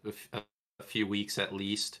it's a few weeks at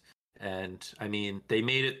least. And I mean, they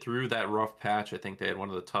made it through that rough patch. I think they had one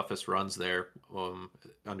of the toughest runs there in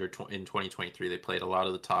 2023. They played a lot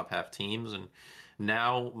of the top half teams, and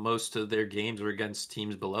now most of their games are against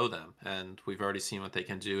teams below them. And we've already seen what they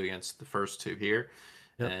can do against the first 2 here.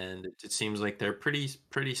 Yep. and it seems like they're pretty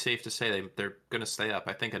safe to say they're going to stay up.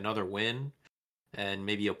 I think another win and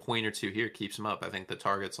maybe a point or two here keeps them up. I think the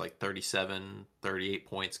target's like 37, 38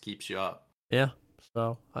 points keeps you up. Yeah.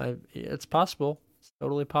 So it's possible. It's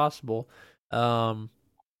totally possible.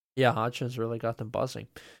 Yeah, Hodgins really got them buzzing.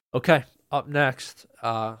 Okay, up next.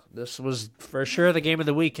 This was for sure the game of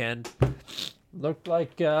the weekend. Looked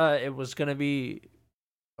like it was going to be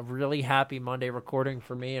a really happy Monday recording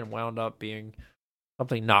for me, and wound up being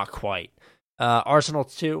something not quite. Arsenal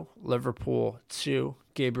 2, Liverpool 2.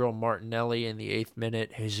 Gabriel Martinelli in the 8th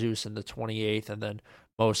minute, Jesus in the 28th, and then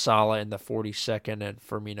Mo Salah in the 42nd, and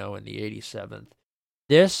Firmino in the 87th.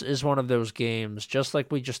 This is one of those games, just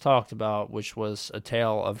like we just talked about, which was a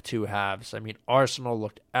tale of two halves. I mean, Arsenal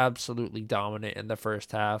looked absolutely dominant in the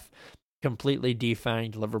first half, completely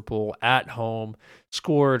defanged Liverpool at home,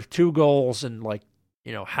 scored 2 goals in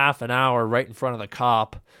half an hour right in front of the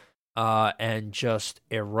Kop, and just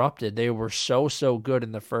erupted. They were so good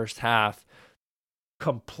in the first half.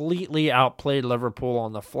 Completely outplayed Liverpool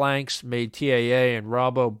on the flanks, made TAA and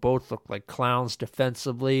Robbo both look like clowns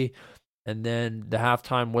defensively. And then the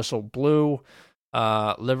halftime whistle blew.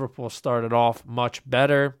 Liverpool started off much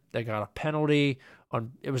better. They got a penalty.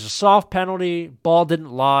 It was a soft penalty. Ball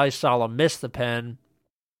didn't lie. Salah missed the pen.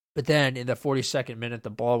 But then in the 42nd minute,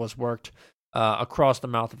 the ball was worked across the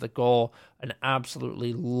mouth of the goal. An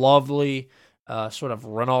absolutely lovely sort of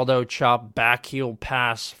Ronaldo chop backheel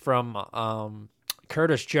pass from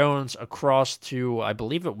Curtis Jones across to, I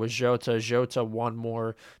believe it was Jota. Jota one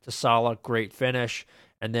more to Salah. Great finish.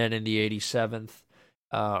 And then in the 87th,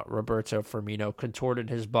 Roberto Firmino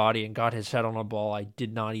contorted his body and got his head on a ball I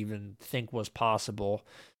did not even think was possible.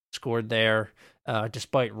 Scored there,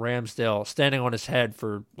 despite Ramsdale standing on his head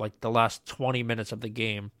for like the last 20 minutes of the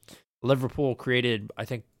game. Liverpool created, I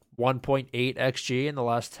think, 1.8 XG in the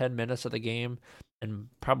last 10 minutes of the game, and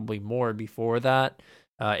probably more before that.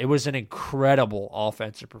 It was an incredible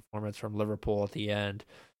offensive performance from Liverpool at the end.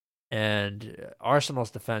 And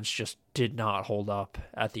Arsenal's defense just did not hold up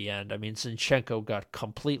at the end. I mean, Zinchenko got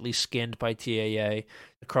completely skinned by TAA.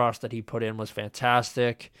 The cross that he put in was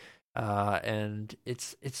fantastic. And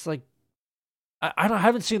it's like, I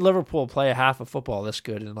haven't seen Liverpool play a half of football this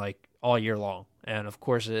good in like all year long. And of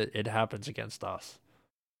course it happens against us.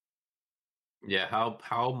 Yeah,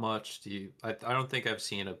 how much do you? I don't think I've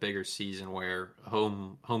seen a bigger season where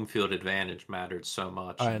home field advantage mattered so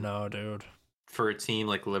much. I know, dude. For a team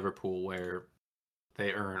like Liverpool, where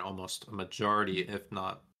they earn almost a majority, if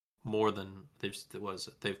not more than they've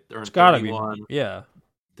earned 31. Yeah,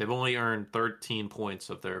 they've only earned 13 points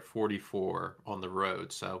of their 44 on the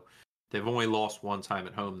road, so they've only lost one time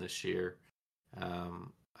at home this year. I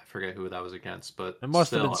forget who that was against, but it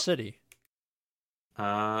must have been City.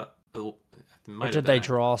 Or did they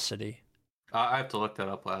draw City? I have to look that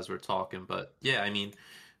up as we're talking, but yeah, I mean,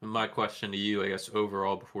 my question to you, I guess,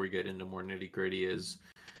 overall, before we get into more nitty gritty, is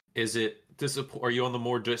it are you on the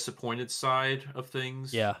more disappointed side of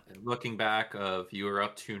things? Yeah. Looking back, of you were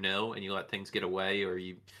up 2-0 and you let things get away, or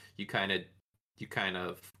you kind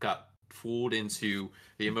of got fooled into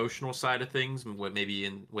the emotional side of things,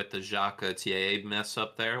 maybe with the Xhaka TAA mess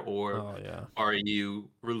up there, or are you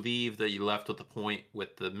relieved that you left with the point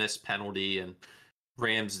with the missed penalty and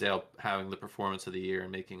Ramsdale having the performance of the year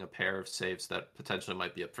and making a pair of saves that potentially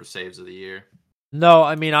might be up for saves of the year? No,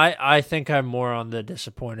 I mean, I think I'm more on the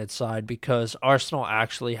disappointed side because Arsenal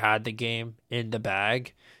actually had the game in the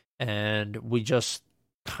bag and we just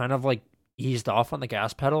kind of like eased off on the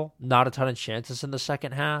gas pedal. Not a ton of chances in the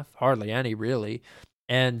second half, hardly any really.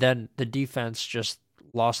 And then the defense just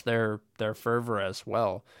lost their fervor as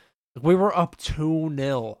well. We were up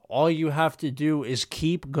 2-0. All you have to do is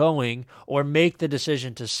keep going or make the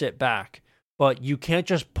decision to sit back. But you can't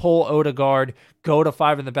just pull Odegaard, go to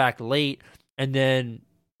 5 in the back late, and then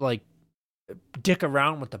like dick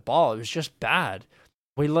around with the ball. It was just bad.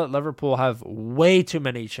 We let Liverpool have way too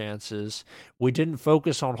many chances. We didn't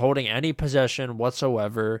focus on holding any possession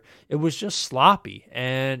whatsoever. It was just sloppy.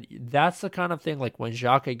 And that's the kind of thing like when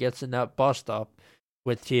Xhaka gets in that bust up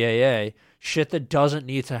with TAA, shit that doesn't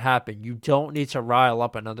need to happen. You don't need to rile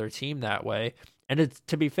up another team that way. And it's,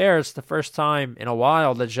 to be fair, it's the first time in a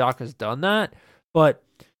while that Xhaka's done that. But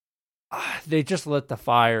they just lit the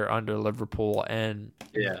fire under Liverpool, and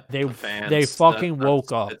they fucking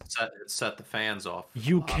woke up. It set the fans off.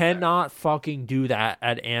 You cannot fucking do that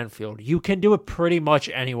at Anfield. You can do it pretty much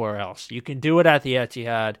anywhere else. You can do it at the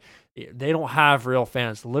Etihad. They don't have real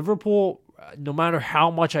fans. Liverpool, no matter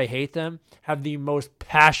how much I hate them, have the most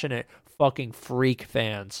passionate fucking freak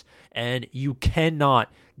fans, and you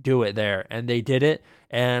cannot do it there. And they did it,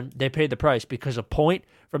 and they paid the price because a point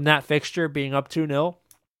from that fixture being up 2-0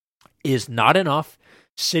 is not enough.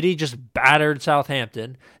 City just battered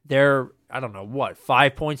Southampton. They're, I don't know, what,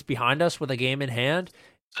 5 points behind us with a game in hand?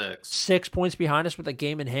 6 points behind us with a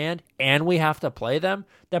game in hand, and we have to play them?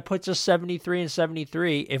 That puts us 73 and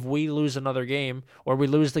 73 if we lose another game or we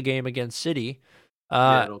lose the game against City.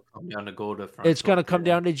 It'll come down to goal difference. It's going to come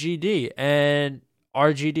down to GD, and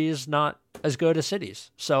our GD is not as good as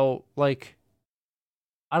City's. So, like,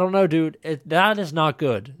 I don't know, dude. That is not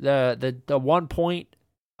good. The 1 point,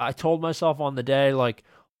 I told myself on the day, like,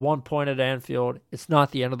 1 point at Anfield, it's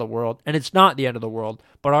not the end of the world. And it's not the end of the world,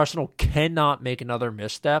 but Arsenal cannot make another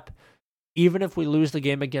misstep. Even if we lose the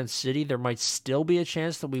game against City, there might still be a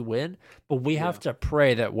chance that we win, but we have to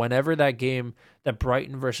pray that whenever that game, that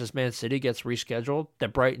Brighton versus Man City gets rescheduled,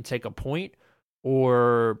 that Brighton take a point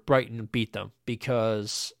or Brighton beat them,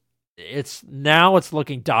 because it's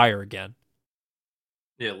looking dire again.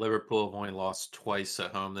 Yeah, Liverpool have only lost twice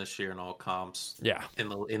at home this year in all comps. Yeah. In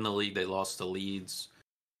the league, they lost to Leeds,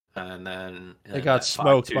 and then they got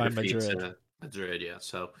smoked by Madrid. Yeah.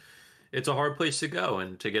 So it's a hard place to go,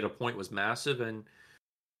 and to get a point was massive, and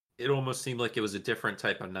it almost seemed like it was a different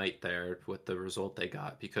type of night there with the result they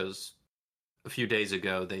got, because a few days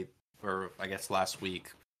ago, or I guess last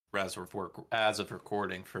week, as of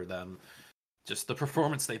recording for them, just the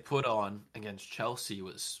performance they put on against Chelsea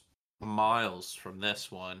was miles from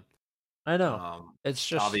this one. I know. It's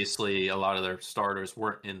just obviously a lot of their starters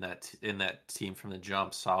weren't in that team from the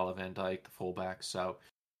jump. Salah, Van Dijk, the fullback. So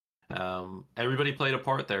everybody played a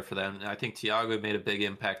part there for them. And I think Thiago made a big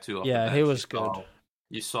impact too. Yeah, he was good.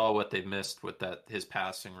 You saw what they missed with his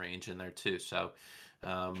passing range in there too. So,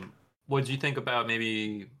 what did you think about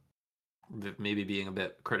maybe being a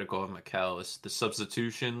bit critical of Mikel? Is the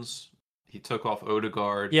substitutions? He took off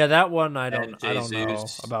Odegaard. Yeah, that one I don't know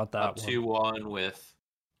about that one. 2-1 with,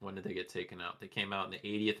 when did they get taken out? They came out in the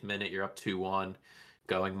 80th minute. You're up 2-1,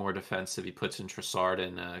 going more defensive. He puts in Trossard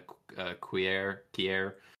and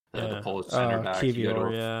Pierre, the Polish center back.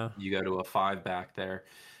 Kivior, you go to a 5 back there.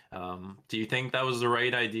 Do you think that was the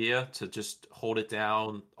right idea, to just hold it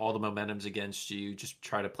down? All the momentum's against you. Just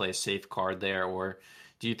try to play a safe card there, or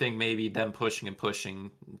do you think maybe them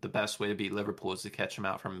pushing, the best way to beat Liverpool is to catch them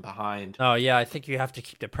out from behind? Oh, yeah, I think you have to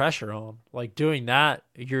keep the pressure on. Like, doing that,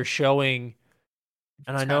 you're showing,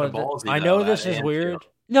 and I know this is weird.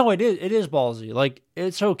 No, it is ballsy. Like,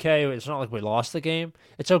 it's okay. It's not like we lost the game.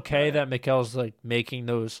 It's okay that Mikel's, like, making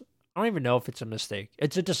those. I don't even know if it's a mistake.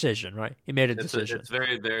 It's a decision, right? He made a decision. It's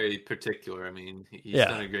very, very particular. I mean, he's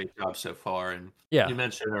done a great job so far. And you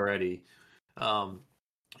mentioned already,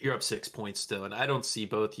 you're up 6 points still, and I don't see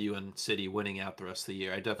both you and City winning out the rest of the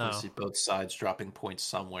year. I definitely see both sides dropping points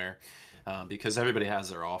somewhere, because everybody has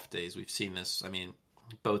their off days. We've seen this. I mean,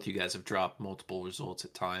 both you guys have dropped multiple results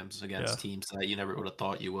at times against teams that you never would have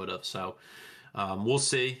thought you would have. So we'll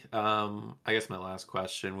see. I guess my last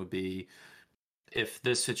question would be, if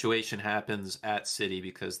this situation happens at City,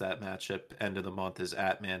 because that matchup end of the month is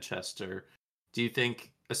at Manchester, do you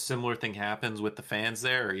think a similar thing happens with the fans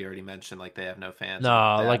there? Or you already mentioned, like, they have no fans?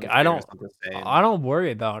 No, like, I don't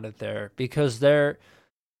worry about it there, because I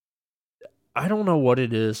don't know what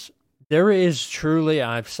it is. There is truly,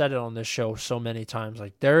 I've said it on this show so many times,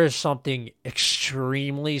 like, there is something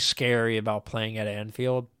extremely scary about playing at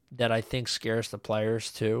Anfield that I think scares the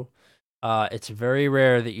players too. It's very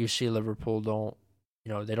rare that you see Liverpool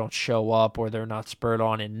they don't show up, or they're not spurred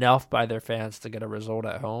on enough by their fans to get a result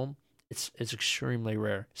at home. It's extremely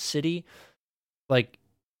rare. City, like,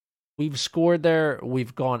 we've scored there,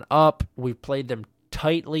 we've gone up, we've played them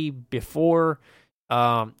tightly before.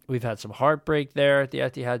 We've had some heartbreak there at the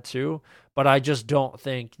Etihad too, but I just don't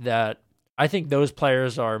think that. I think those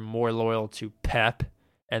players are more loyal to Pep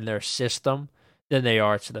and their system than they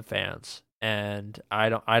are to the fans, and I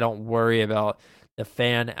don't worry about the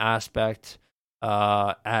fan aspect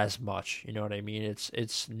as much. You know what I mean?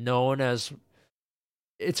 It's known as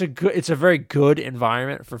it's a very good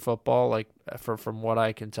environment for football. Like, from what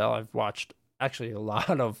I can tell, I've watched actually a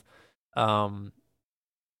lot of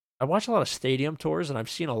I watch a lot of stadium tours, and I've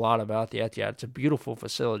seen a lot about the Etihad. It's a beautiful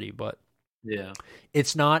facility, but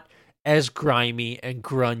it's not as grimy and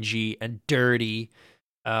grungy and dirty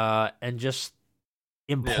and just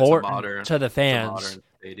important to the fans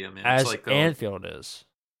as like Anfield is.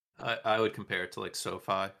 I would compare it to, like,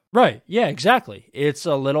 SoFi. Right. Yeah, exactly. It's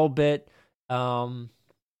a little bit, let's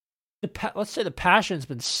say the passion's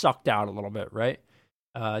been sucked out a little bit, right?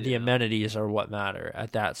 The amenities are what matter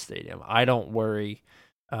at that stadium. I don't worry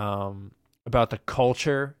about the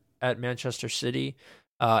culture at Manchester City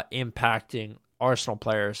impacting Arsenal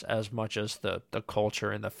players as much as the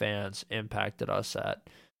culture and the fans impacted us at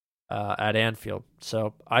at Anfield.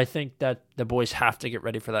 So I think that the boys have to get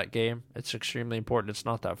ready for that game. It's extremely important. It's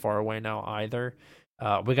not that far away now either.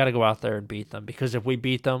 We got to go out there and beat them, because if we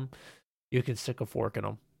beat them, you can stick a fork in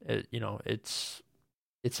them. It's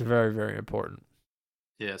very, very important.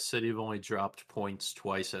 Yeah, City have only dropped points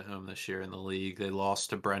twice at home this year in the league. They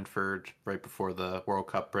lost to Brentford right before the World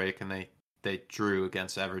Cup break, and they drew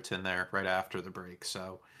against Everton there right after the break.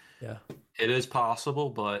 So yeah, it is possible,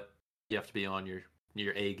 but you have to be on your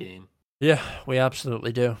A game. Yeah, we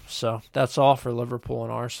absolutely do. So that's all for Liverpool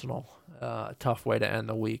and Arsenal. Tough way to end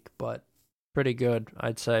the week, but pretty good,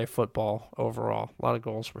 I'd say, football overall. A lot of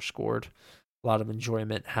goals were scored, a lot of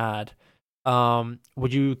enjoyment had.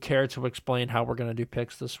 Would you care to explain how we're going to do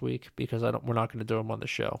picks this week? Because we're not going to do them on the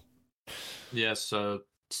show. Yeah, so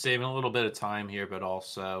saving a little bit of time here, but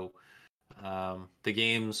also the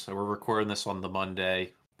games, we're recording this on the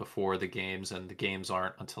Monday before the games, and the games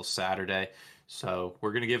aren't until Saturday. So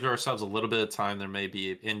we're going to give ourselves a little bit of time. There may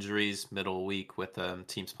be injuries middle week with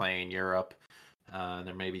teams playing in Europe.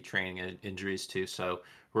 There may be training injuries too. So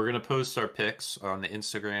we're going to post our picks on the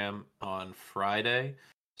Instagram on Friday.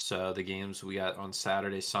 So the games we got on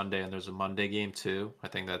Saturday, Sunday, and there's a Monday game too. I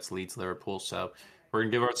think that's Leeds Liverpool. So we're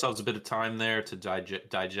going to give ourselves a bit of time there to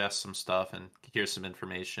digest some stuff and hear some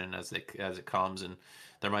information as it comes. And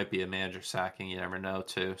there might be a manager sacking. You never know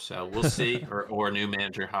too. So we'll see. or a new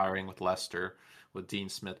manager hiring with Leicester, with Dean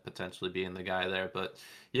Smith potentially being the guy there. But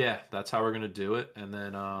yeah, that's how we're going to do it. And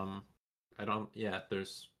then it'll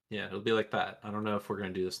be like that. I don't know if we're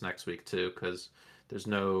going to do this next week too, because there's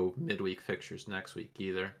no midweek fixtures next week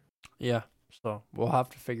either. Yeah, so we'll have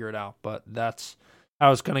to figure it out, but that's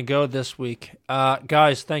how it's going to go this week.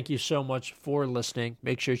 Guys, thank you so much for listening.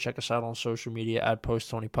 Make sure you check us out on social media at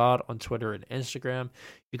PostTonyPod on Twitter and Instagram.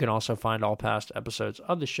 You can also find all past episodes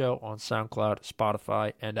of the show on SoundCloud,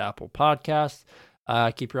 Spotify, and Apple Podcasts.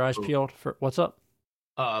 Keep your eyes peeled for what's up.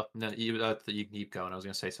 No, you can keep going. I was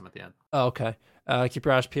going to say something at the end. Oh, okay. Keep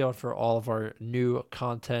your eyes peeled for all of our new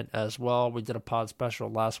content as well. We did a pod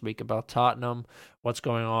special last week about Tottenham, what's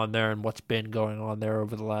going on there and what's been going on there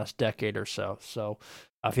over the last decade or so. So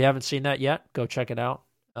if you haven't seen that yet, go check it out.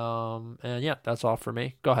 And yeah, that's all for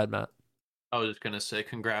me. Go ahead, Matt. I was just going to say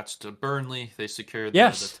congrats to Burnley. They secured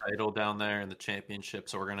the title down there in the championship.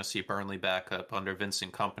 So we're going to see Burnley back up under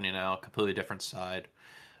Vincent Kompany now, completely different side.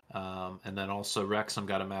 And then also Wrexham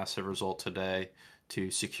got a massive result today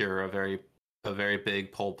to secure a very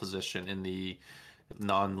big pole position in the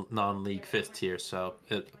non-league fifth tier. So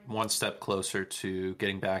one step closer to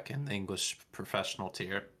getting back in the English professional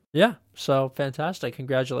tier. Yeah, so fantastic.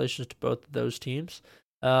 Congratulations to both of those teams.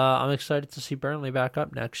 I'm excited to see Burnley back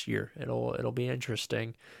up next year. It'll be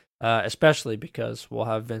interesting, especially because we'll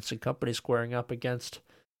have Vincent Kompany squaring up against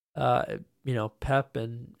Pep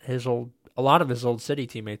and a lot of his old City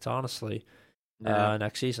teammates, honestly,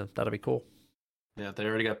 next season. That'll be cool. Yeah, they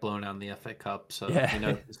already got blown out in the FA Cup. So,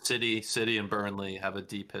 City and Burnley have a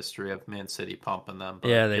deep history of Man City pumping them. But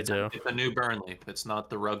yeah, they do. It's a new Burnley. It's not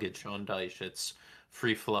the rugged Sean Dyche. It's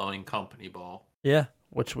free-flowing Kompany ball. Yeah,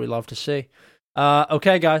 which we love to see.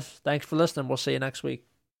 Okay, guys. Thanks for listening. We'll see you next week.